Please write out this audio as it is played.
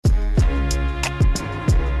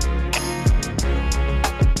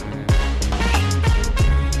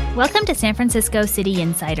Welcome to San Francisco City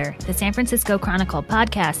Insider, the San Francisco Chronicle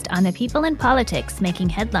podcast on the people and politics making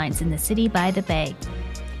headlines in the city by the Bay.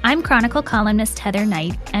 I'm Chronicle columnist Heather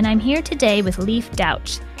Knight, and I'm here today with Leif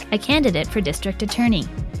Douch, a candidate for district attorney.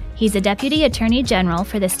 He's a deputy attorney general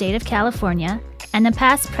for the state of California and the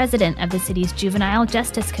past president of the city's Juvenile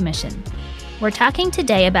Justice Commission. We're talking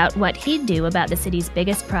today about what he'd do about the city's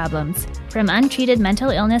biggest problems, from untreated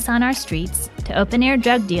mental illness on our streets to open-air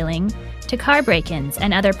drug dealing to car break-ins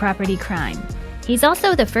and other property crime. He's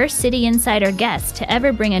also the first City Insider guest to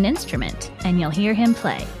ever bring an instrument, and you'll hear him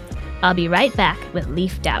play. I'll be right back with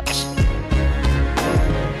Leif Douch.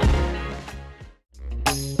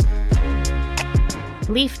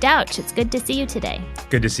 Leif Douch, it's good to see you today.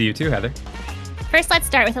 Good to see you too, Heather. First, let's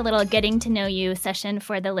start with a little getting to know you session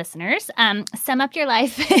for the listeners. Sum up your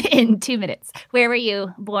life in 2 minutes. Where were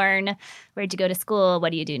you born? Where'd you go to school?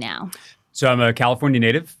 What do you do now? So I'm a California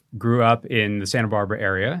native, grew up in the Santa Barbara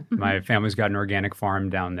area. Mm-hmm. My family's got an organic farm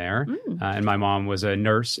down there. And my mom was a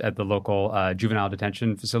nurse at the local juvenile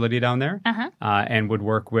detention facility down there and would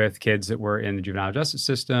work with kids that were in the juvenile justice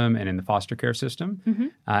system and in the foster care system.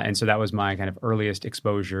 And so that was my kind of earliest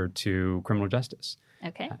exposure to criminal justice.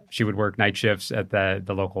 Okay. She would work night shifts at the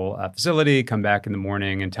local facility, come back in the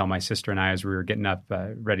morning and tell my sister and I, as we were getting up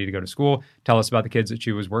ready to go to school, tell us about the kids that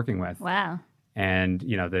she was working with. Wow. And,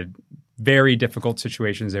 you know, the very difficult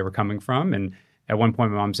situations they were coming from. And at one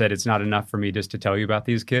point, my mom said, it's not enough for me just to tell you about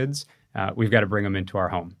these kids. We've got to bring them into our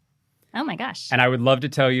home. Oh, my gosh. And I would love to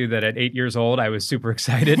tell you that at 8 years old, I was super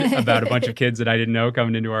excited about a bunch of kids that I didn't know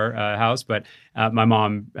coming into our house. But my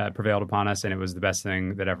mom prevailed upon us, and it was the best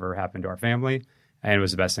thing that ever happened to our family. And it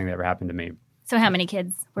was the best thing that ever happened to me. So how many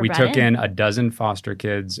kids were brought in? We took in a dozen foster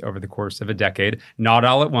kids over the course of a decade. Not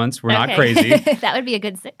all at once. We're not crazy. That would be a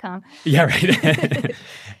good sitcom. Yeah, right.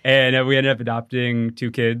 And we ended up adopting 2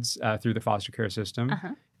 kids through the foster care system.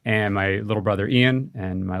 And my little brother, Ian,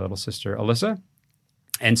 and my little sister, Alyssa.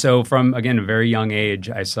 And so from, again, a very young age,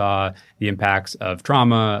 I saw the impacts of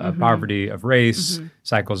trauma, of poverty, of race,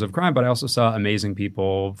 cycles of crime. But I also saw amazing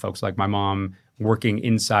people, folks like my mom, working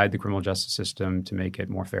inside the criminal justice system to make it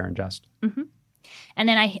more fair and just. And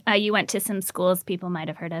then you went to some schools people might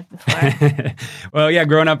have heard of before. Well, yeah,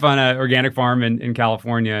 growing up on an organic farm in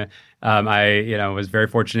California, I was very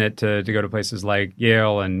fortunate to go to places like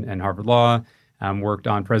Yale and Harvard Law. Worked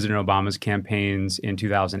on President Obama's campaigns in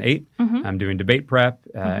 2008. I'm doing debate prep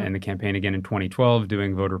and the campaign again in 2012,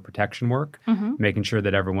 doing voter protection work, making sure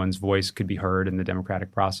that everyone's voice could be heard in the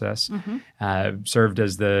democratic process. Served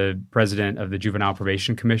as the president of the Juvenile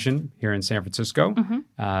Probation Commission here in San Francisco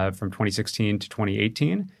from 2016 to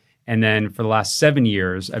 2018. And then for the last 7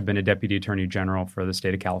 years, I've been a deputy attorney general for the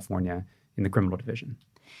state of California in the criminal division.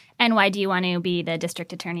 And why do you want to be the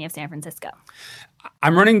district attorney of San Francisco?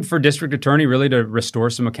 I'm running for district attorney really to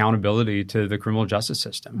restore some accountability to the criminal justice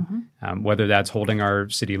system, whether that's holding our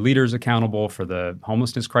city leaders accountable for the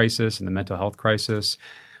homelessness crisis and the mental health crisis,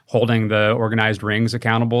 holding the organized rings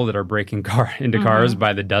accountable that are breaking into cars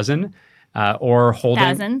by the dozen, or holding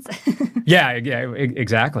thousands. Yeah,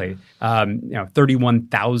 exactly.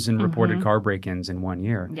 31,000 reported car break-ins in 1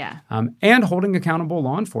 year. Yeah. And holding accountable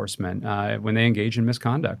law enforcement when they engage in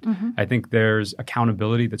misconduct. I think there's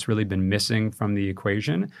accountability that's really been missing from the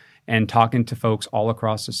equation. And talking to folks all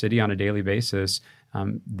across the city on a daily basis,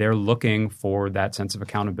 they're looking for that sense of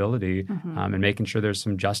accountability and making sure there's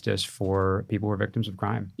some justice for people who are victims of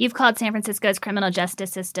crime. You've called San Francisco's criminal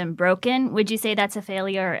justice system broken. Would you say that's a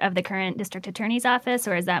failure of the current district attorney's office,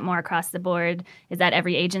 or is that more across the board? Is that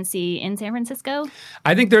every agency in San Francisco?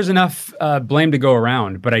 I think there's enough blame to go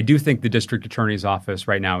around, but I do think the district attorney's office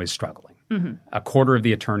right now is struggling. A quarter of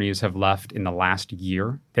the attorneys have left in the last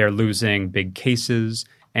year. They're losing big cases,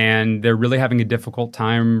 and they're really having a difficult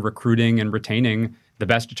time recruiting and retaining the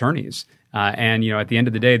best attorneys. And, at the end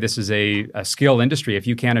of the day, this is a skill industry. If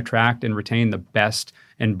you can't attract and retain the best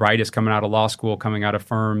and brightest coming out of law school, coming out of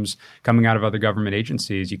firms, coming out of other government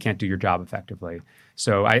agencies, you can't do your job effectively.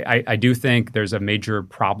 So I do think there's a major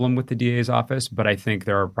problem with the DA's office, but I think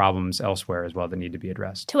there are problems elsewhere as well that need to be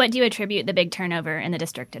addressed. To what do you attribute the big turnover in the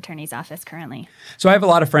district attorney's office currently? So I have a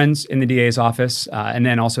lot of friends in the DA's office and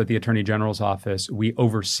then also at the Attorney General's office. We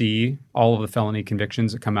oversee all of the felony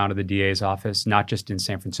convictions that come out of the DA's office, not just in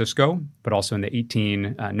San Francisco, but also in the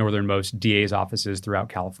 18 northernmost DA's offices throughout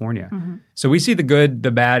California. So we see the good, the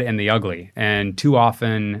bad, and the ugly. And too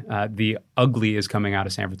often the ugly is coming out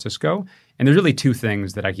of San Francisco. And there's really 2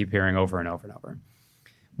 things that I keep hearing over and over and over.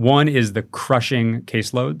 One is the crushing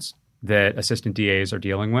caseloads that assistant DAs are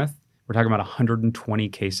dealing with. We're talking about 120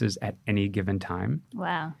 cases at any given time.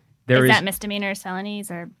 Wow. Is that misdemeanors, felonies,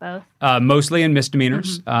 or both? Mostly in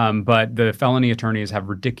misdemeanors, but the felony attorneys have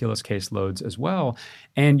ridiculous caseloads as well.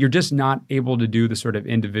 And you're just not able to do the sort of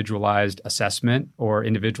individualized assessment or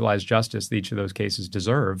individualized justice that each of those cases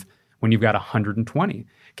deserve when you've got 120.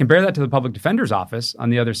 Compare that to the public defender's office on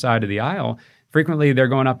the other side of the aisle. Frequently, they're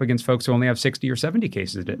going up against folks who only have 60 or 70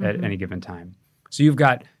 cases at any given time. So you've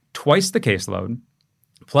got twice the caseload,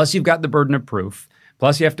 plus you've got the burden of proof,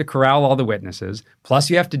 plus you have to corral all the witnesses, plus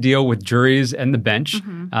you have to deal with juries and the bench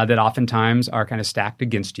that oftentimes are kind of stacked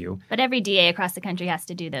against you. But every DA across the country has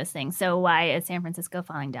to do those things. So why is San Francisco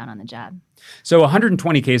falling down on the job? So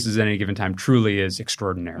 120 cases at any given time truly is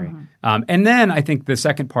extraordinary. And then I think the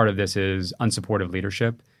second part of this is unsupportive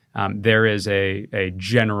leadership. There is a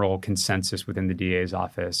general consensus within the DA's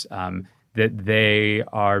office that they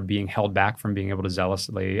are being held back from being able to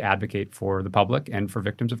zealously advocate for the public and for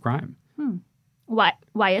victims of crime.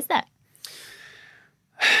 Why is that?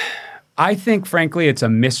 I think, frankly, it's a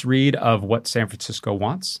misread of what San Francisco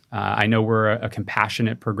wants. I know we're a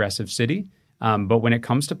compassionate, progressive city, but when it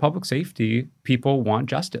comes to public safety, people want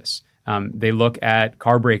justice. They look at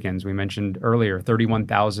car break-ins. We mentioned earlier,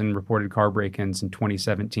 31,000 reported car break-ins in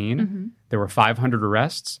 2017. There were 500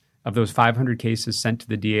 arrests. Of those 500 cases sent to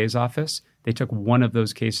the DA's office, they took one of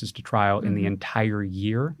those cases to trial in the entire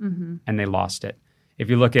year, and they lost it. If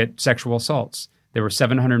you look at sexual assaults, there were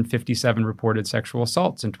 757 reported sexual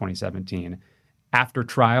assaults in 2017. After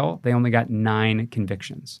trial, they only got 9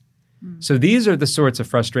 convictions. So these are the sorts of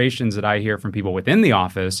frustrations that I hear from people within the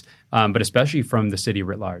office, but especially from the city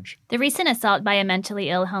writ large. The recent assault by a mentally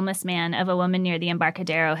ill homeless man of a woman near the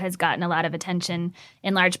Embarcadero has gotten a lot of attention,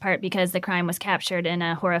 in large part because the crime was captured in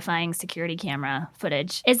a horrifying security camera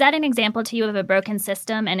footage. Is that an example to you of a broken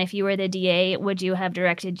system? And if you were the DA, would you have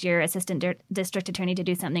directed your assistant district attorney to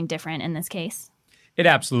do something different in this case? It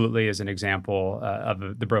absolutely is an example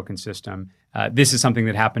of the broken system. This is something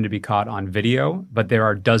that happened to be caught on video, but there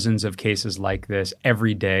are dozens of cases like this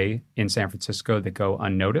every day in San Francisco that go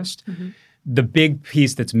unnoticed. The big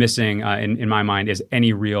piece that's missing in my mind is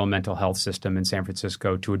any real mental health system in San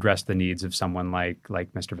Francisco to address the needs of someone like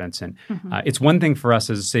Mr. Vincent. It's one thing for us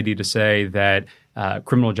as a city to say that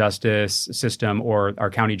criminal justice system or our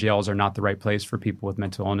county jails are not the right place for people with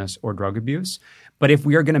mental illness or drug abuse. But if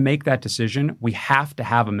we are going to make that decision, we have to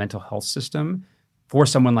have a mental health system for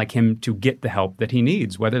someone like him to get the help that he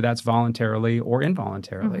needs, whether that's voluntarily or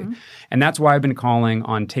involuntarily. And that's why I've been calling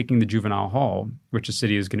on taking the juvenile hall, which the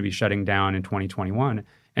city is going to be shutting down in 2021,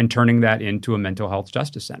 and turning that into a mental health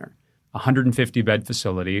justice center, a 150-bed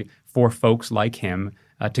facility for folks like him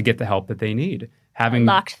to get the help that they need. Having a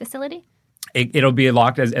locked facility? It'll be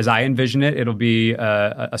locked as I envision it. It'll be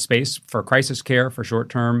a space for crisis care, for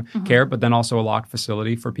short-term care, but then also a locked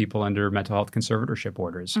facility for people under mental health conservatorship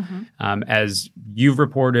orders. As you've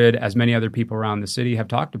reported, as many other people around the city have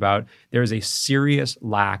talked about, there is a serious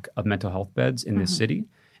lack of mental health beds in this city.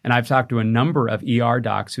 And I've talked to a number of ER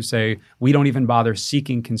docs who say, we don't even bother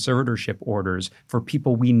seeking conservatorship orders for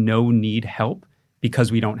people we know need help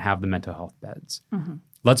because we don't have the mental health beds.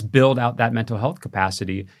 Let's build out that mental health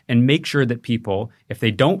capacity and make sure that people, if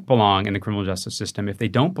they don't belong in the criminal justice system, if they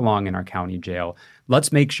don't belong in our county jail,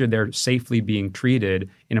 let's make sure they're safely being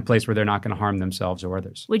treated in a place where they're not going to harm themselves or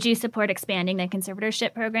others. Would you support expanding the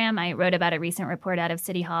conservatorship program? I wrote about a recent report out of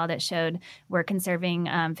City Hall that showed we're conserving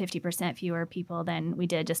 50% fewer people than we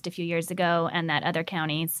did just a few years ago, and that other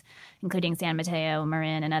counties, including San Mateo,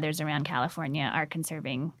 Marin, and others around California, are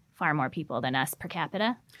conserving far more people than us per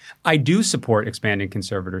capita. I do support expanding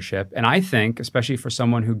conservatorship. And I think, especially for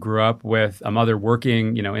someone who grew up with a mother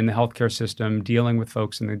working, in the healthcare system, dealing with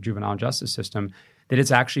folks in the juvenile justice system, that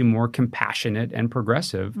it's actually more compassionate and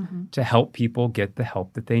progressive to help people get the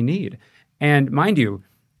help that they need. And mind you,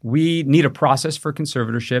 we need a process for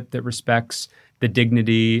conservatorship that respects the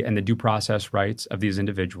dignity and the due process rights of these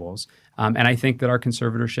individuals. And I think that our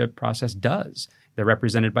conservatorship process does. They're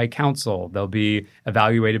represented by counsel. They'll be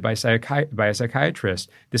evaluated by a psychiatrist.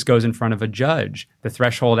 This goes in front of a judge. The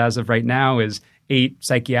threshold as of right now is 8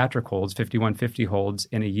 psychiatric holds, 5150 holds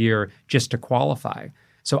in a year just to qualify.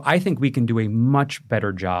 So I think we can do a much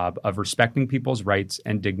better job of respecting people's rights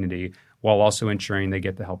and dignity while also ensuring they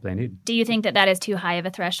get the help they need. Do you think that is too high of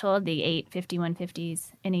a threshold, the 8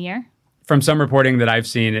 5150s in a year? From some reporting that I've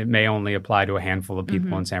seen, it may only apply to a handful of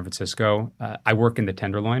people in San Francisco. I work in the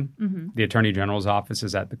Tenderloin. The Attorney General's office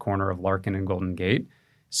is at the corner of Larkin and Golden Gate.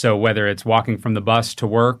 So whether it's walking from the bus to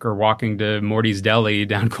work or walking to Morty's Deli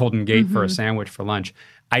down Golden Gate for a sandwich for lunch,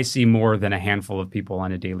 I see more than a handful of people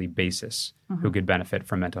on a daily basis who could benefit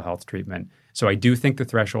from mental health treatment. So I do think the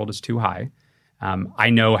threshold is too high. I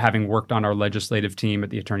know, having worked on our legislative team at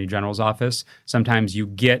the Attorney General's office, sometimes you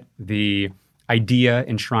get the idea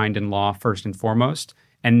enshrined in law first and foremost,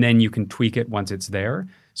 and then you can tweak it once it's there.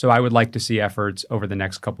 So I would like to see efforts over the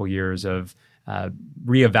next couple years of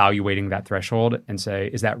reevaluating that threshold and say,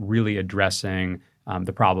 is that really addressing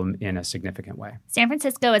the problem in a significant way? San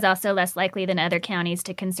Francisco is also less likely than other counties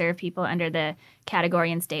to conserve people under the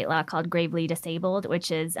category in state law called gravely disabled, which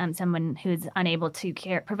is someone who's unable to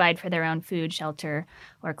provide for their own food, shelter,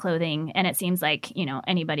 or clothing. And it seems like,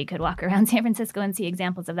 anybody could walk around San Francisco and see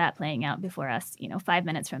examples of that playing out before us, 5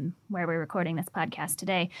 minutes from where we're recording this podcast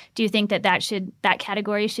today. Do you think that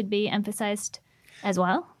category should be emphasized as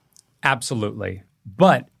well? Absolutely.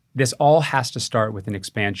 But this all has to start with an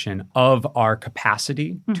expansion of our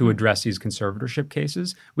capacity to address these conservatorship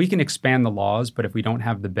cases. We can expand the laws, but if we don't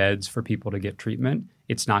have the beds for people to get treatment,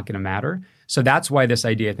 it's not going to matter. So that's why this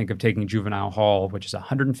idea, I think, of taking Juvenile Hall, which is a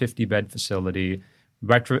 150-bed facility,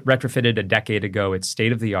 retrofitted a decade ago, it's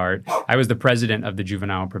state-of-the-art. I was the president of the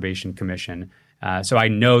Juvenile Probation Commission. So I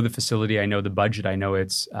know the facility, I know the budget, I know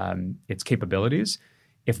its capabilities.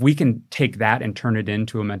 If we can take that and turn it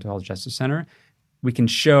into a mental health justice center, we can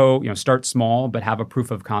show, start small, but have a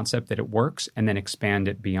proof of concept that it works and then expand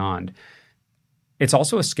it beyond. It's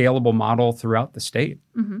also a scalable model throughout the state.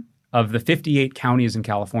 Of the 58 counties in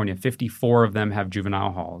California, 54 of them have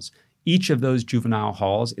juvenile halls. Each of those juvenile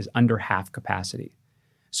halls is under half capacity.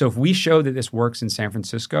 So if we show that this works in San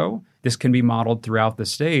Francisco, this can be modeled throughout the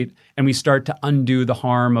state, and we start to undo the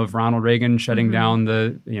harm of Ronald Reagan shutting down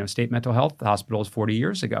the state mental health hospitals 40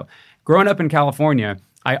 years ago. Growing up in California,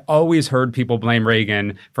 I always heard people blame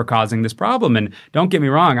Reagan for causing this problem. And don't get me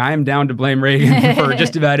wrong, I am down to blame Reagan for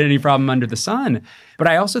just about any problem under the sun. But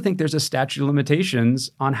I also think there's a statute of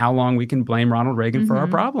limitations on how long we can blame Ronald Reagan for our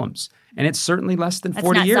problems. And it's certainly less than 40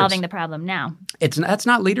 years. That's not solving the problem now. That's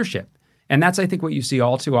not leadership. And that's, I think, what you see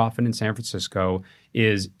all too often in San Francisco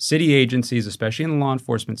is city agencies, especially in the law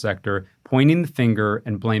enforcement sector, pointing the finger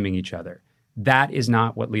and blaming each other. That is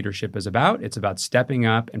not what leadership is about. It's about stepping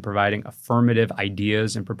up and providing affirmative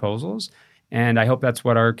ideas and proposals. And I hope that's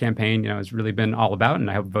what our campaign, has really been all about, and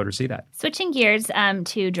I hope voters see that. Switching gears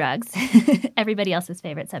to drugs, everybody else's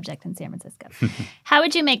favorite subject in San Francisco. How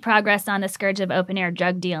would you make progress on the scourge of open-air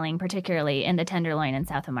drug dealing, particularly in the Tenderloin and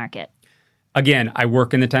South of Market? Again, I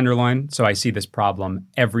work in the Tenderloin, so I see this problem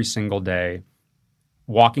every single day.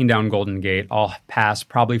 Walking down Golden Gate, I'll pass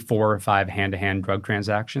probably 4 or 5 hand-to-hand drug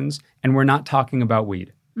transactions, and we're not talking about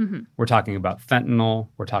weed. We're talking about fentanyl,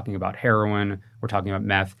 we're talking about heroin, we're talking about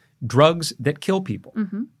meth, drugs that kill people.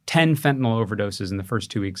 10 fentanyl overdoses in the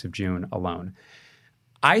first 2 weeks of June alone.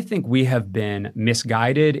 I think we have been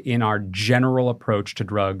misguided in our general approach to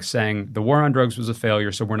drugs, saying the war on drugs was a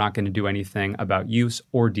failure, so we're not going to do anything about use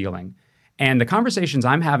or dealing. And the conversations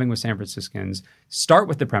I'm having with San Franciscans start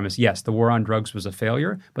with the premise, yes, the war on drugs was a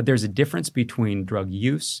failure, but there's a difference between drug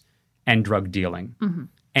use and drug dealing.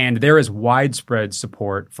 And there is widespread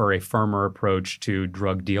support for a firmer approach to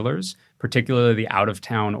drug dealers, particularly the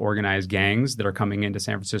out-of-town organized gangs that are coming into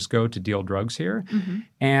San Francisco to deal drugs here.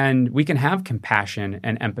 And we can have compassion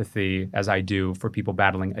and empathy, as I do, for people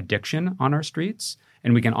battling addiction on our streets.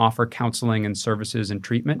 And we can offer counseling and services and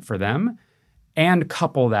treatment for them, and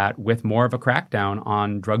couple that with more of a crackdown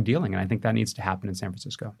on drug dealing. And I think that needs to happen in San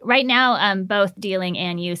Francisco. Right now, both dealing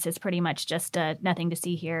and use is pretty much just a nothing to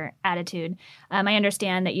see here attitude. I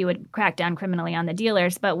understand that you would crack down criminally on the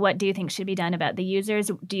dealers, but what do you think should be done about the users?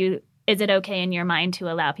 Is it okay in your mind to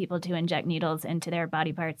allow people to inject needles into their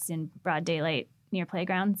body parts in broad daylight near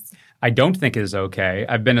playgrounds? I don't think it is okay.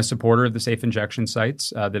 I've been a supporter of the safe injection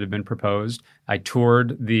sites that have been proposed. I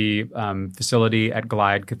toured the facility at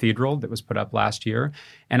Glide Cathedral that was put up last year.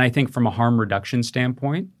 And I think from a harm reduction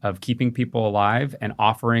standpoint of keeping people alive and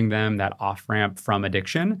offering them that off-ramp from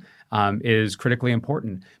addiction is critically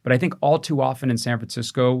important. But I think all too often in San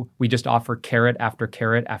Francisco, we just offer carrot after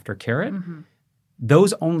carrot after carrot.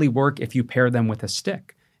 Those only work if you pair them with a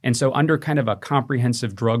stick. And so under kind of a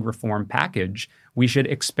comprehensive drug reform package, we should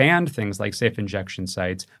expand things like safe injection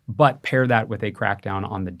sites, but pair that with a crackdown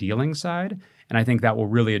on the dealing side. And I think that will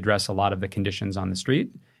really address a lot of the conditions on the street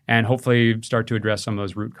and hopefully start to address some of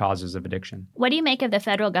those root causes of addiction. What do you make of the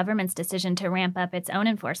federal government's decision to ramp up its own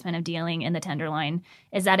enforcement of dealing in the Tenderloin?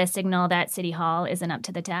 Is that a signal that City Hall isn't up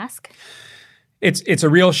to the task? It's a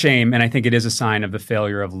real shame, and I think it is a sign of the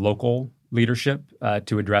failure of local leadership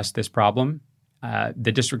to address this problem.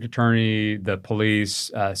 the district attorney, the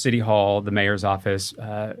police, city hall, the mayor's office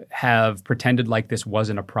have pretended like this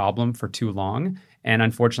wasn't a problem for too long. And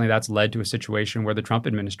unfortunately, that's led to a situation where the Trump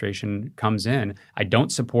administration comes in. I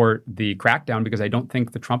don't support the crackdown because I don't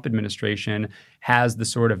think the Trump administration has the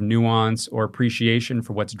sort of nuance or appreciation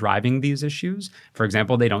for what's driving these issues. For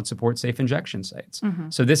example, they don't support safe injection sites.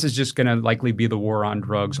 So this is just going to likely be the war on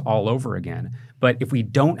drugs all over again. But if we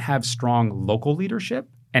don't have strong local leadership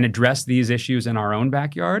and address these issues in our own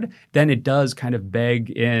backyard, then it does kind of beg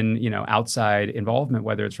in, outside involvement,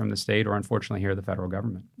 whether it's from the state or unfortunately here the federal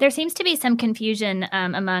government. There seems to be some confusion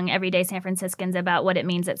among everyday San Franciscans about what it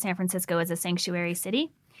means that San Francisco is a sanctuary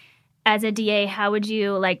city. As a DA, how would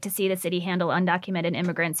you like to see the city handle undocumented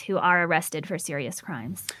immigrants who are arrested for serious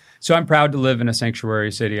crimes? So I'm proud to live in a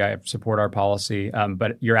sanctuary city. I support our policy,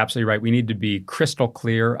 but you're absolutely right. We need to be crystal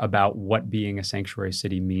clear about what being a sanctuary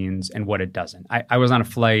city means and what it doesn't. I was on a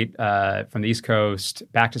flight from the East Coast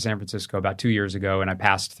back to San Francisco about 2 years ago, and I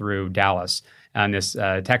passed through Dallas. And this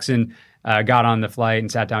Texan got on the flight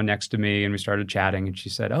and sat down next to me, and we started chatting. And she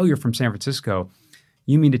said, "Oh, you're from San Francisco.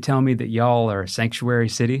 You mean to tell me that y'all are a sanctuary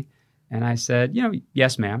city?" And I said,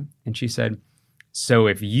 "Yes, ma'am." And she said, "So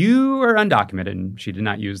if you are undocumented," and she did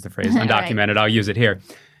not use the phrase undocumented, right. I'll use it here.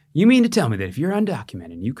 "You mean to tell me that if you're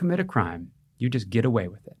undocumented and you commit a crime, you just get away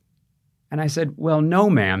with it?" And I said, "Well, no,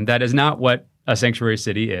 ma'am, that is not what a sanctuary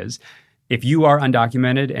city is. If you are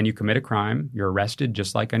undocumented and you commit a crime, you're arrested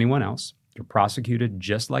just like anyone else. You're prosecuted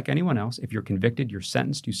just like anyone else. If you're convicted, you're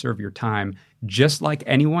sentenced, you serve your time just like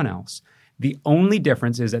anyone else. The only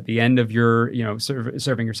difference is at the end of your,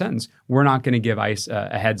 serving your sentence, we're not going to give ICE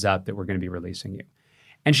a heads up that we're going to be releasing you."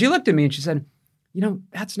 And she looked at me and she said,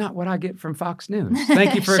 "That's not what I get from Fox News.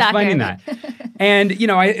 Thank you for explaining that." And,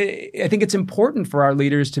 I think it's important for our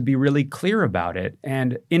leaders to be really clear about it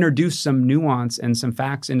and introduce some nuance and some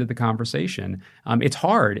facts into the conversation. It's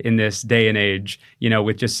hard in this day and age,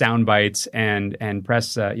 with just sound bites and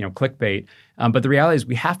press, clickbait. But the reality is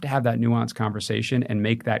we have to have that nuanced conversation and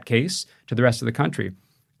make that case to the rest of the country.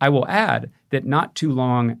 I will add that not too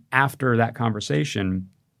long after that conversation,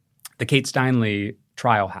 the Kate Steinle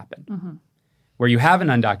trial happened, where you have an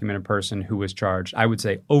undocumented person who was charged, I would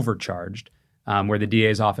say overcharged, where the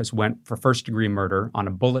DA's office went for first-degree murder on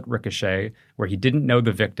a bullet ricochet where he didn't know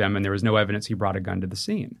the victim and there was no evidence he brought a gun to the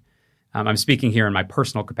scene. I'm speaking here in my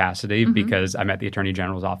personal capacity because I'm at the Attorney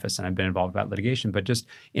General's office and I've been involved with that litigation, but just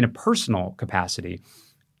in a personal capacity,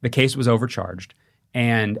 the case was overcharged.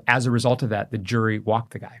 And as a result of that, the jury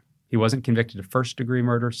walked the guy. He wasn't convicted of first-degree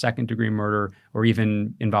murder, second-degree murder, or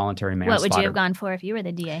even involuntary manslaughter. What would you have gone for if you were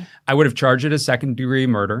the DA? I would have charged it as second-degree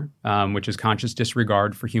murder, which is conscious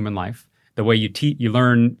disregard for human life. The way you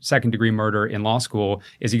learn second-degree murder in law school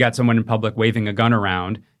is you got someone in public waving a gun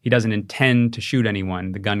around. He doesn't intend to shoot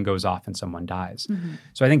anyone. The gun goes off and someone dies.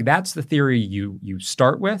 So I think that's the theory you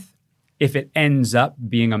start with. If it ends up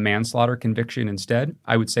being a manslaughter conviction instead,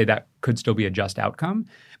 I would say that could still be a just outcome.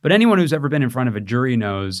 But anyone who's ever been in front of a jury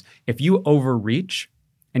knows if you overreach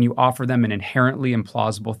and you offer them an inherently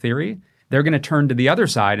implausible theory, they're going to turn to the other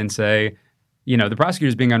side and say, the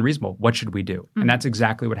prosecutor's being unreasonable. What should we do? And that's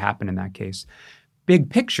exactly what happened in that case. Big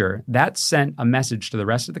picture, that sent a message to the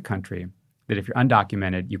rest of the country that if you're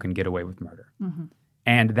undocumented, you can get away with murder.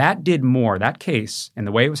 And that did more, that case and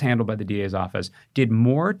the way it was handled by the DA's office did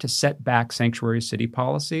more to set back sanctuary city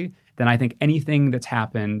policy than I think anything that's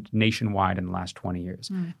happened nationwide in the last 20 years.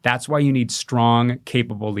 That's why you need strong,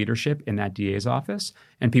 capable leadership in that DA's office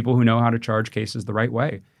and people who know how to charge cases the right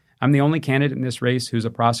way. I'm the only candidate in this race who's a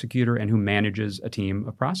prosecutor and who manages a team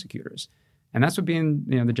of prosecutors. And that's what being,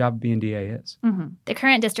 the job of being DA is. The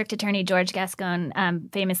current district attorney, George Gascon,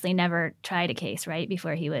 famously never tried a case, right,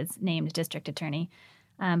 before he was named district attorney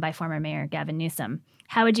by former Mayor Gavin Newsom.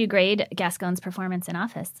 How would you grade Gascon's performance in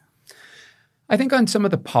office? I think on some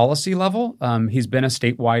of the policy level, he's been a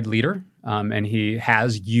statewide leader, and he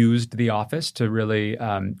has used the office to really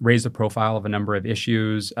raise the profile of a number of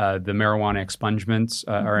issues. The marijuana expungements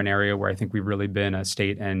are an area where I think we've really been a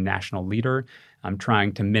state and national leader.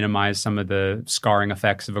 Trying to minimize some of the scarring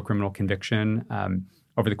effects of a criminal conviction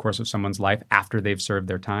over the course of someone's life after they've served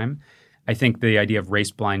their time. I think the idea of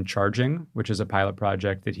race-blind charging, which is a pilot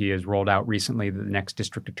project that he has rolled out recently that the next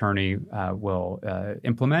district attorney will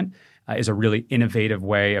implement, is a really innovative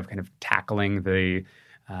way of kind of tackling the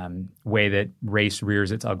way that race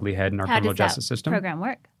rears its ugly head in our criminal justice system. How does that program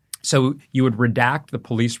work? So you would redact the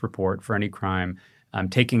police report for any crime,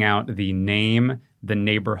 taking out the name, the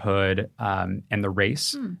neighborhood, and the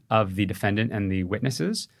race of the defendant and the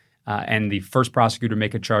witnesses, and the first prosecutor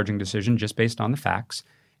make a charging decision just based on the facts.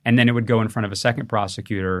 And then it would go in front of a second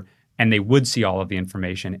prosecutor and they would see all of the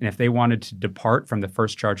information. And if they wanted to depart from the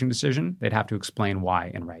first charging decision, they'd have to explain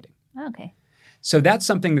why in writing. Okay. So that's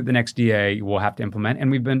something that the next DA will have to implement, and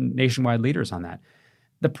we've been nationwide leaders on that.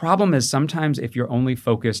 The problem is sometimes if you're only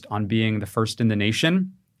focused on being the first in the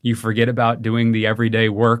nation, you forget about doing the everyday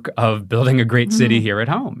work of building a great city here at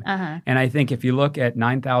home. And I think if you look at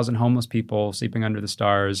 9,000 homeless people sleeping under the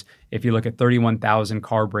stars, if you look at 31,000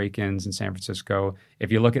 car break-ins in San Francisco,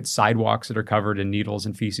 if you look at sidewalks that are covered in needles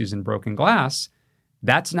and feces and broken glass,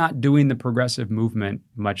 that's not doing the progressive movement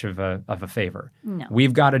much of a favor. No.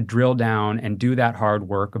 We've got to drill down and do that hard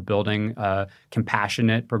work of building a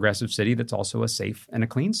compassionate, progressive city that's also a safe and a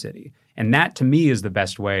clean city. And that, to me, is the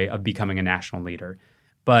best way of becoming a national leader.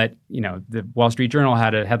 But, the Wall Street Journal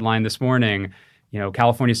had a headline this morning,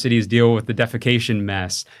 California cities deal with the defecation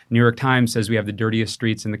mess. New York Times says we have the dirtiest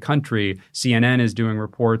streets in the country. CNN is doing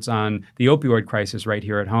reports on the opioid crisis right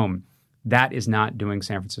here at home. That is not doing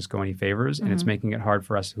San Francisco any favors, and it's making it hard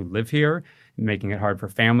for us who live here, making it hard for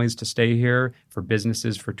families to stay here, for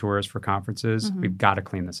businesses, for tourists, for conferences. We've got to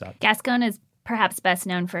clean this up. Gascon is perhaps best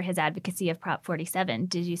known for his advocacy of Prop 47.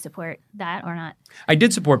 Did you support that or not? I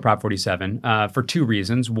did support Prop 47 for two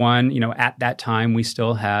reasons. One, at that time, we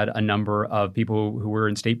still had a number of people who were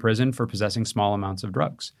in state prison for possessing small amounts of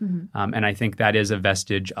drugs. And I think that is a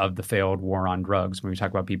vestige of the failed war on drugs when we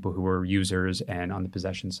talk about people who were users and on the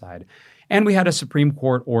possession side. And we had a Supreme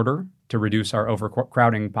Court order to reduce our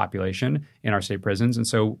overcrowding population in our state prisons. And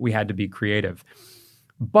so we had to be creative.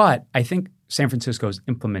 But I think San Francisco's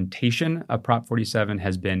implementation of Prop 47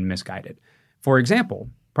 has been misguided. For example,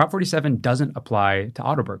 Prop 47 doesn't apply to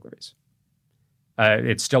auto burglaries.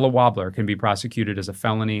 It's still a wobbler, can be prosecuted as a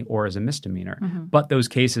felony or as a misdemeanor. But those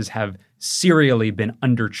cases have serially been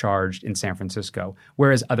undercharged in San Francisco,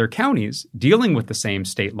 whereas other counties dealing with the same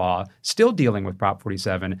state law, still dealing with Prop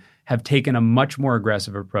 47, have taken a much more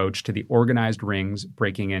aggressive approach to the organized rings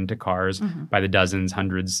breaking into cars by the dozens,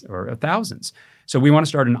 hundreds, or thousands. So we want to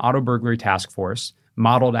start an auto burglary task force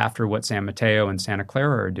modeled after what San Mateo and Santa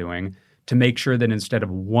Clara are doing to make sure that instead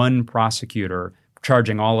of one prosecutor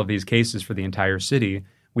charging all of these cases for the entire city,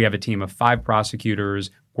 we have a team of 5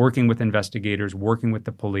 prosecutors working with investigators, working with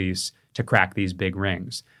the police to crack these big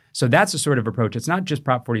rings. So that's the sort of approach. It's not just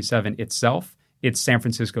Prop 47 itself, it's San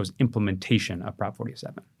Francisco's implementation of Prop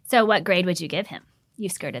 47. So what grade would you give him? You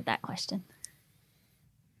skirted that question.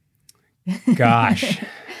 Gosh.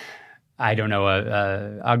 I don't know.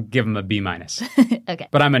 I'll give him a B-. Okay.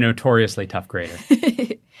 But I'm a notoriously tough grader.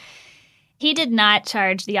 He did not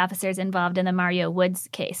charge the officers involved in the Mario Woods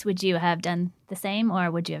case. Would you have done the same, or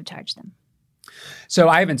would you have charged them? So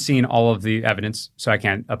I haven't seen all of the evidence, so I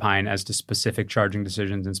can't opine as to specific charging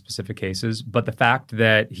decisions in specific cases. But the fact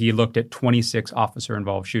that he looked at 26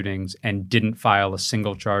 officer-involved shootings and didn't file a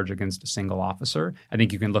single charge against a single officer, I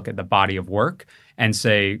think you can look at the body of work and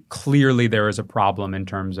say clearly there is a problem in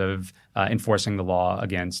terms of enforcing the law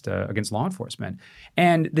against law enforcement.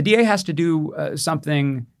 And the DA has to do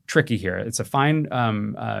something tricky here. It's a fine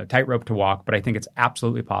tightrope to walk, but I think it's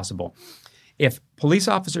absolutely possible. If police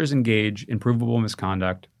officers engage in provable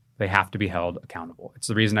misconduct, they have to be held accountable. It's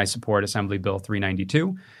the reason I support Assembly Bill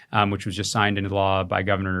 392, which was just signed into law by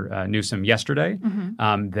Governor Newsom yesterday,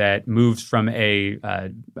 that moves from a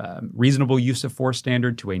reasonable use of force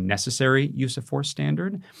standard to a necessary use of force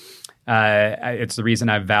standard. It's the reason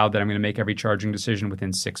I've vowed that I'm going to make every charging decision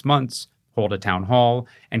within 6 months, hold a town hall,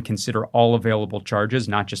 and consider all available charges,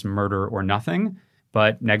 not just murder or nothing,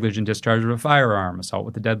 but negligent discharge of a firearm, assault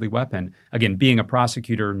with a deadly weapon. Again, being a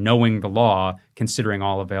prosecutor, knowing the law, considering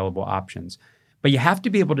all available options. But you have to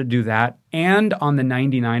be able to do that. And on the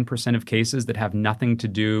 99% of cases that have nothing to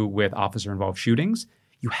do with officer-involved shootings,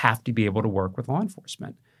 you have to be able to work with law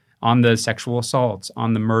enforcement. On the sexual assaults,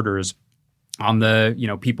 on the murders, on the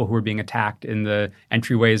people who are being attacked in the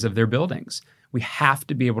entryways of their buildings. We have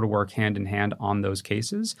to be able to work hand in hand on those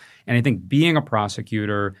cases. And I think being a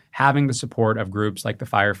prosecutor, having the support of groups like the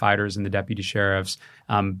firefighters and the deputy sheriffs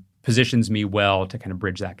positions me well to kind of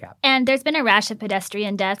bridge that gap. And there's been a rash of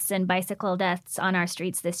pedestrian deaths and bicycle deaths on our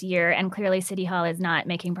streets this year. And clearly City Hall is not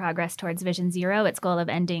making progress towards Vision Zero, its goal of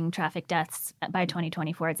ending traffic deaths by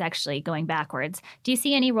 2024. It's actually going backwards. Do you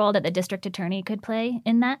see any role that the district attorney could play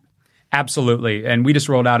in that? Absolutely. And we just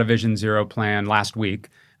rolled out a Vision Zero plan last week.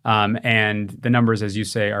 And the numbers, as you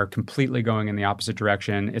say, are completely going in the opposite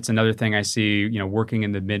direction. It's another thing I see, working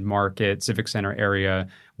in the mid-market Civic Center area.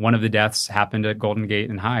 One of the deaths happened at Golden Gate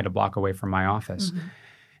and Hyde, a block away from my office.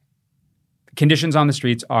 Conditions on the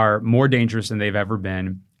streets are more dangerous than they've ever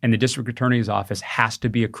been. And the district attorney's office has to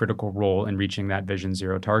be a critical role in reaching that Vision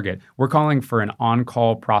Zero target. We're calling for an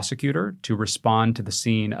on-call prosecutor to respond to the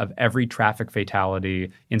scene of every traffic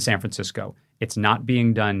fatality in San Francisco. It's not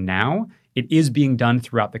being done now. It is being done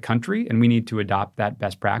throughout the country, and we need to adopt that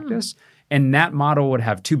best practice. And that model would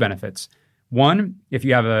have two benefits. One, if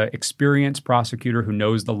you have an experienced prosecutor who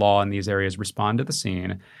knows the law in these areas respond to the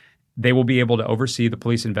scene, they will be able to oversee the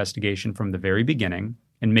police investigation from the very beginning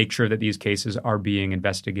and make sure that these cases are being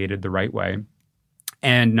investigated the right way.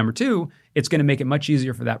 And number two, it's going to make it much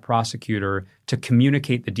easier for that prosecutor to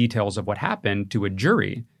communicate the details of what happened to a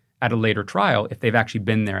jury at a later trial if they've actually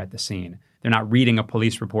been there at the scene. They're not reading a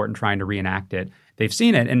police report and trying to reenact it. They've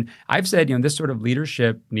seen it. And I've said, this sort of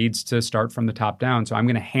leadership needs to start from the top down. So I'm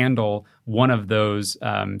going to handle one of those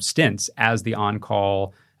stints as the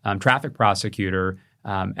on-call traffic prosecutor.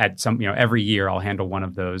 At some, every year I'll handle one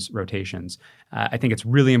of those rotations. I think it's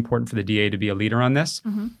really important for the DA to be a leader on this.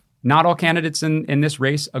 Mm-hmm. Not all candidates in this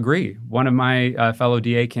race agree. One of my fellow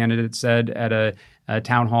DA candidates said at a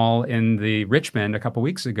town hall in the Richmond a couple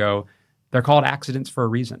weeks ago, they're called accidents for a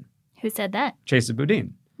reason. Who said that? Chesa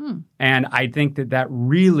Boudin. And I think that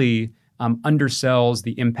really undersells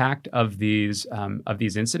the impact of these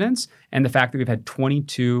incidents and the fact that we've had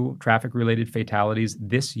 22 traffic-related fatalities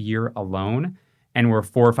this year alone. And we're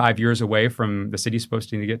 4 or 5 years away from the city supposed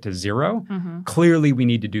to get to zero. Mm-hmm. Clearly, we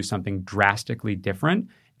need to do something drastically different,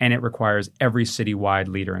 and it requires every citywide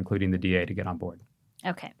leader, including the DA, to get on board.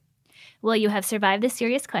 Okay. Well, you have survived the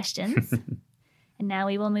serious questions, and now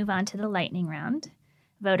we will move on to the lightning round.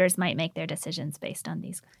 Voters might make their decisions based on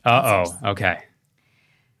these answers. Okay.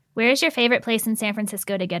 Where is your favorite place in San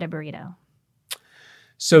Francisco to get a burrito?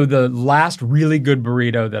 So the last really good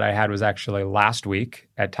burrito that I had was actually last week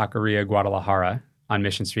at Taqueria Guadalajara on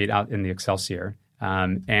Mission Street out in the Excelsior.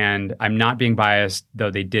 And I'm not being biased,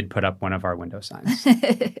 though they did put up one of our window signs.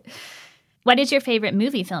 What is your favorite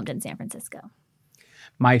movie filmed in San Francisco?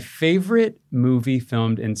 My favorite movie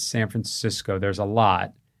filmed in San Francisco, there's a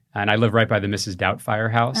lot. And I live right by the Mrs.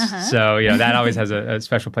 Doubtfire house. Uh-huh. So, that always has a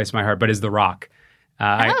special place in my heart, but is The Rock.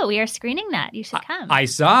 We are screening that. You should come. I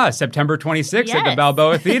saw September 26th at the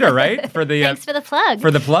Balboa Theater, right? For the Thanks for the plug. For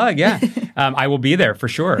the plug, yeah. I will be there for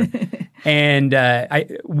sure. And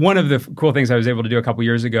one of the cool things I was able to do a couple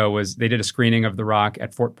years ago was they did a screening of The Rock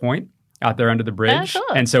at Fort Point out there under the bridge. Oh,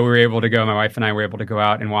 cool. And so we were able to go, my wife and I were able to go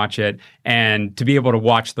out and watch it. And to be able to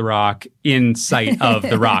watch The Rock in sight of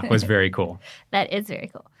The Rock was very cool. That is very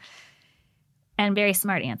cool. And very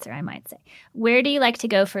smart answer, I might say. Where do you like to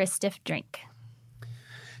go for a stiff drink?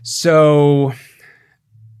 So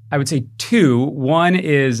I would say two. One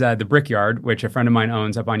is the Brickyard, which a friend of mine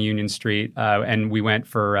owns up on Union Street. And we went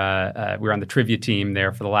for, we were on the trivia team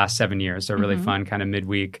there for the last 7 years. So really fun kind of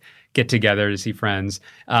midweek get together to see friends.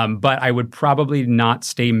 But I would probably not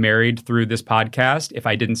stay married through this podcast if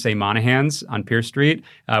I didn't say Monahan's on Pierce Street,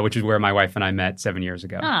 which is where my wife and I met 7 years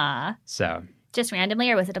ago. Ah. So... Just randomly,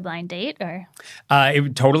 or was it a blind date? Or it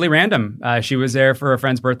was totally random. She was there for a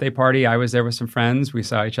friend's birthday party. I was there with some friends. We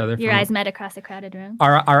saw each other. Your eyes met across a crowded room?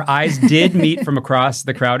 Our eyes did meet from across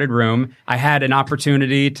the crowded room. I had an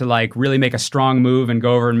opportunity to really make a strong move and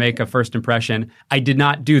go over and make a first impression. I did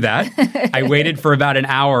not do that. I waited for about an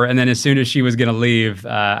hour, and then as soon as she was going to leave,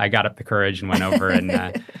 I got up the courage and went over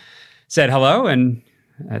and said hello, and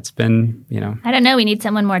it's been, I don't know. We need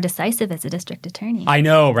someone more decisive as a district attorney. I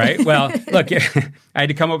know, right? Well, look, I had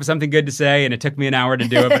to come up with something good to say, and it took me an hour to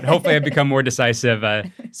do it. But hopefully I've become more decisive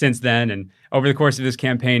since then. And over the course of this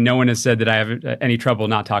campaign, no one has said that I have any trouble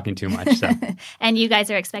not talking too much. So. And you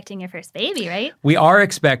guys are expecting your first baby, right? We are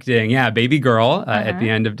expecting, baby girl at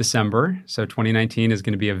the end of December. So 2019 is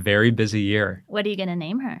going to be a very busy year. What are you going to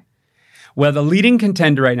name her? Well, the leading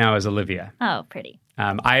contender right now is Olivia. Oh, pretty.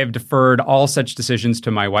 I have deferred all such decisions to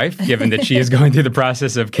my wife, given that she is going through the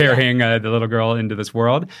process of carrying the little girl into this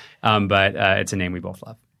world. But it's a name we both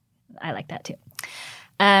love. I like that too.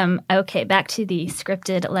 Okay, back to the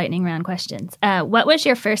scripted lightning round questions. What was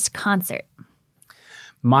your first concert?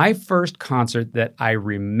 My first concert that I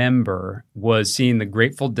remember was seeing the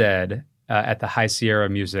Grateful Dead at the High Sierra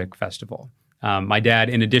Music Festival. My dad,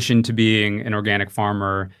 in addition to being an organic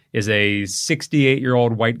farmer, is a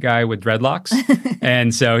 68-year-old white guy with dreadlocks.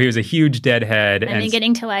 And so he was a huge deadhead. And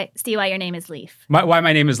getting to see why your name is Leaf. Why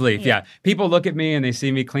my name is Leaf, yeah. People look at me and they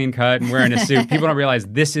see me clean cut and wearing a suit. People don't realize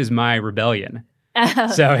this is my rebellion. Oh.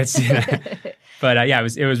 So it's... But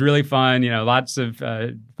it was really fun. Lots of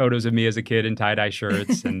photos of me as a kid in tie-dye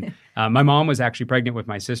shirts. And my mom was actually pregnant with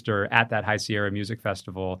my sister at that High Sierra Music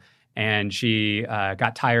Festival. And she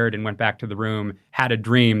got tired and went back to the room, had a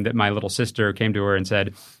dream that my little sister came to her and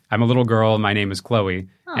said, I'm a little girl, my name is Chloe.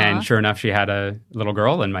 Aw. And sure enough, she had a little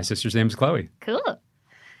girl, and my sister's name is Chloe. Cool.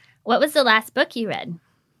 What was the last book you read?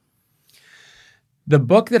 The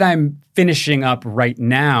book that I'm finishing up right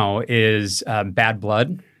now is Bad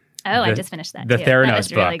Blood. I just finished that The too. Theranos That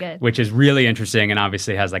was really book, good. which is really interesting and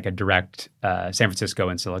obviously has like a direct San Francisco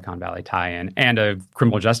and Silicon Valley tie-in and a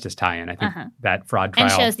criminal justice tie-in. I think that fraud trial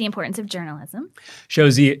And shows the importance of journalism.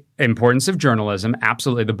 shows the importance of journalism.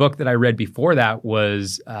 Absolutely. The book that I read before that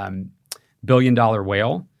was $1 Billion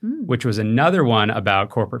Whale, which was another one about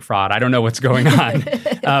corporate fraud. I don't know what's going on,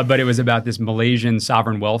 but it was about this Malaysian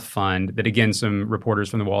sovereign wealth fund that, again, some reporters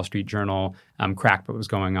from the Wall Street Journal cracked what was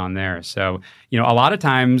going on there. So, a lot of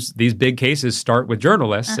times these big cases start with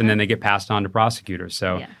journalists and then they get passed on to prosecutors.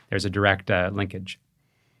 So there's a direct linkage.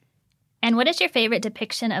 And what is your favorite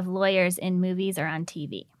depiction of lawyers in movies or on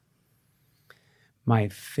TV? My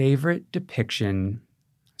favorite depiction.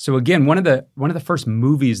 So again, one of the first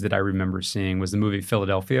movies that I remember seeing was the movie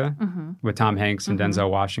Philadelphia with Tom Hanks and Denzel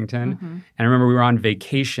Washington. And I remember we were on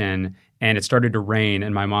vacation and it started to rain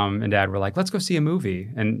and my mom and dad were like, let's go see a movie.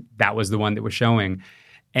 And that was the one that was showing.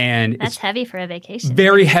 And That's heavy for a vacation.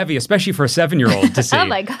 very heavy, especially for a 7-year-old to see. Oh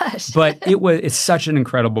my gosh. But it's such an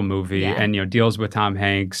incredible movie and, deals with Tom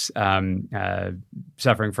Hanks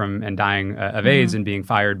suffering from and dying of AIDS and being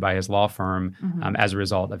fired by his law firm as a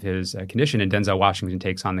result of his condition. And Denzel Washington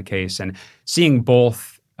takes on the case. And seeing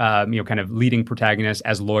both, kind of leading protagonists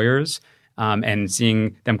as lawyers and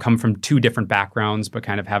seeing them come from two different backgrounds but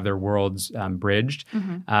kind of have their worlds bridged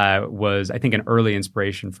was, I think, an early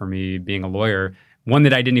inspiration for me being a lawyer. One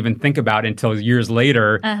that I didn't even think about until years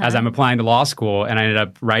later as I'm applying to law school. And I ended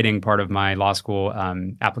up writing part of my law school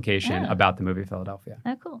application about the movie Philadelphia.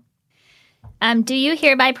 Oh, cool. Do you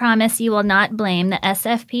hereby promise you will not blame the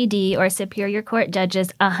SFPD or Superior Court judges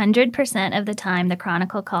 100% of the time the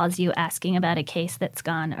Chronicle calls you asking about a case that's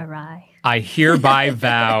gone awry? I hereby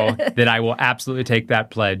vow that I will absolutely take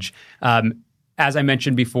that pledge. As I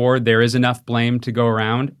mentioned before, there is enough blame to go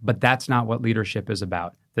around, but that's not what leadership is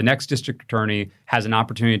about. The next district attorney has an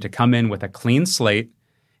opportunity to come in with a clean slate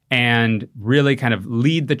and really kind of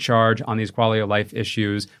lead the charge on these quality of life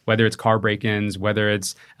issues, whether it's car break-ins, whether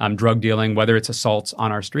it's drug dealing, whether it's assaults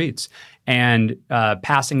on our streets. And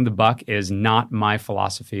passing the buck is not my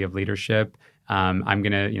philosophy of leadership. I'm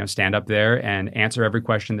going to stand up there and answer every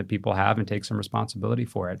question that people have and take some responsibility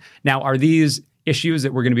for it. Now, are these issues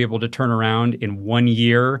that we're going to be able to turn around in 1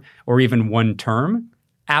 year or even one term?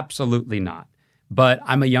 Absolutely not. But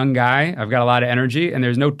I'm a young guy. I've got a lot of energy, and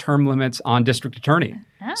there's no term limits on district attorney.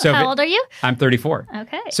 Oh, so how old are you? I'm 34.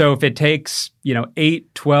 Okay. So if it takes,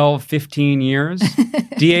 8, 12, 15 years,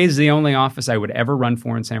 DA is the only office I would ever run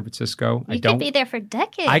for in San Francisco. You could be there for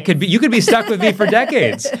decades. You could be stuck with me for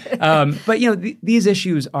decades. But these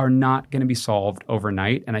issues are not going to be solved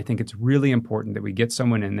overnight. And I think it's really important that we get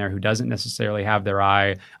someone in there who doesn't necessarily have their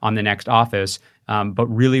eye on the next office, but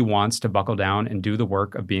really wants to buckle down and do the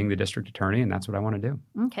work of being the district attorney. And that's what I want to do.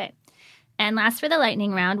 Okay. And last for the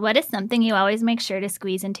lightning round, what is something you always make sure to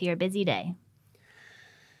squeeze into your busy day?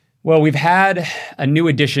 Well, we've had a new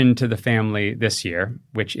addition to the family this year,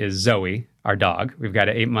 which is Zoe, our dog. We've got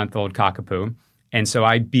an 8-month-old cockapoo. And so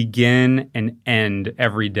I begin and end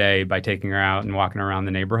every day by taking her out and walking around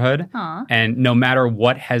the neighborhood. Aww. And no matter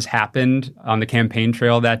what has happened on the campaign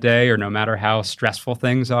trail that day, or no matter how stressful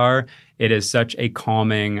things are, it is such a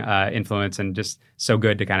calming influence and just so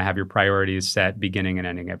good to kind of have your priorities set beginning and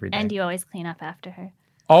ending every day. And you always clean up after her.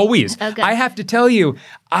 Always. Oh, good. I have to tell you,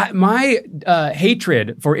 my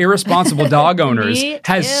hatred for irresponsible dog owners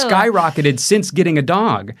has skyrocketed since getting a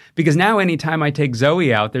dog. Because now anytime I take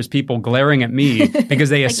Zoe out, there's people glaring at me because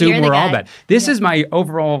they assume we're all bad. This is my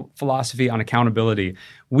overall philosophy on accountability.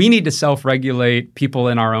 We need to self-regulate people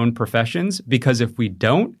in our own professions, because if we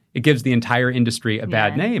don't, it gives the entire industry a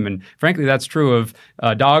bad name. And frankly, that's true of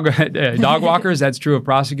dog walkers. That's true of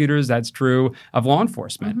prosecutors. That's true of law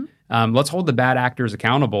enforcement. Let's hold the bad actors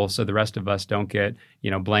accountable so the rest of us don't get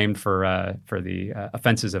blamed for the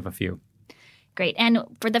offenses of a few. Great. And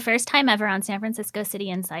for the first time ever on San Francisco City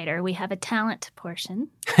Insider, we have a talent portion.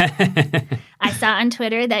 I saw on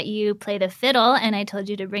Twitter that you play the fiddle, and I told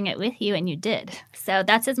you to bring it with you, and you did. So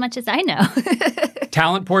that's as much as I know.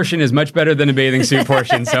 Talent portion is much better than a bathing suit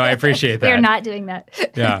portion, so I appreciate that. We're not doing that.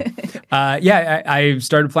 I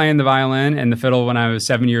started playing the violin and the fiddle when I was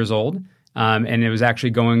 7 years old. And it was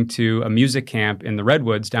actually going to a music camp in the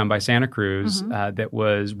Redwoods down by Santa Cruz that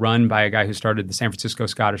was run by a guy who started the San Francisco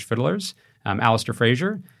Scottish Fiddlers, Alistair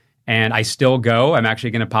Fraser. And I still go. I'm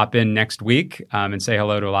actually going to pop in next week and say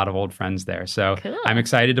hello to a lot of old friends there. So cool. I'm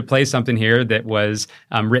excited to play something here that was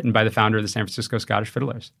written by the founder of the San Francisco Scottish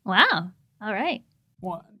Fiddlers. Wow. All right.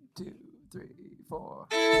 1, 2, 3, 4.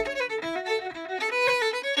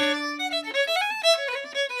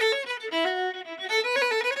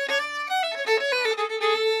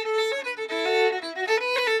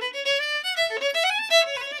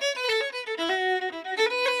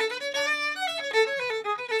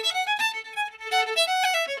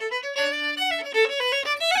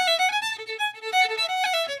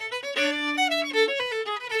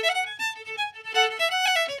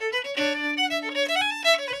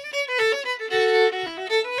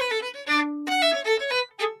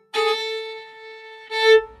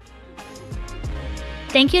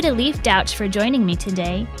 Thank you to Leif Douch for joining me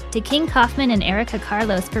today, to King Kaufman and Erica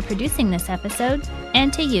Carlos for producing this episode,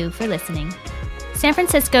 and to you for listening. San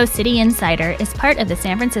Francisco City Insider is part of the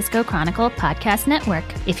San Francisco Chronicle podcast network.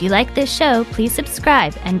 If you like this show, please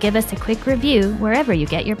subscribe and give us a quick review wherever you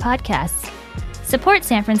get your podcasts. Support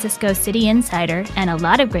San Francisco City Insider and a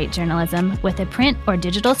lot of great journalism with a print or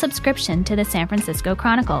digital subscription to the San Francisco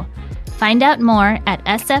Chronicle. Find out more at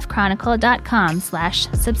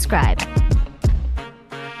sfchronicle.com/subscribe.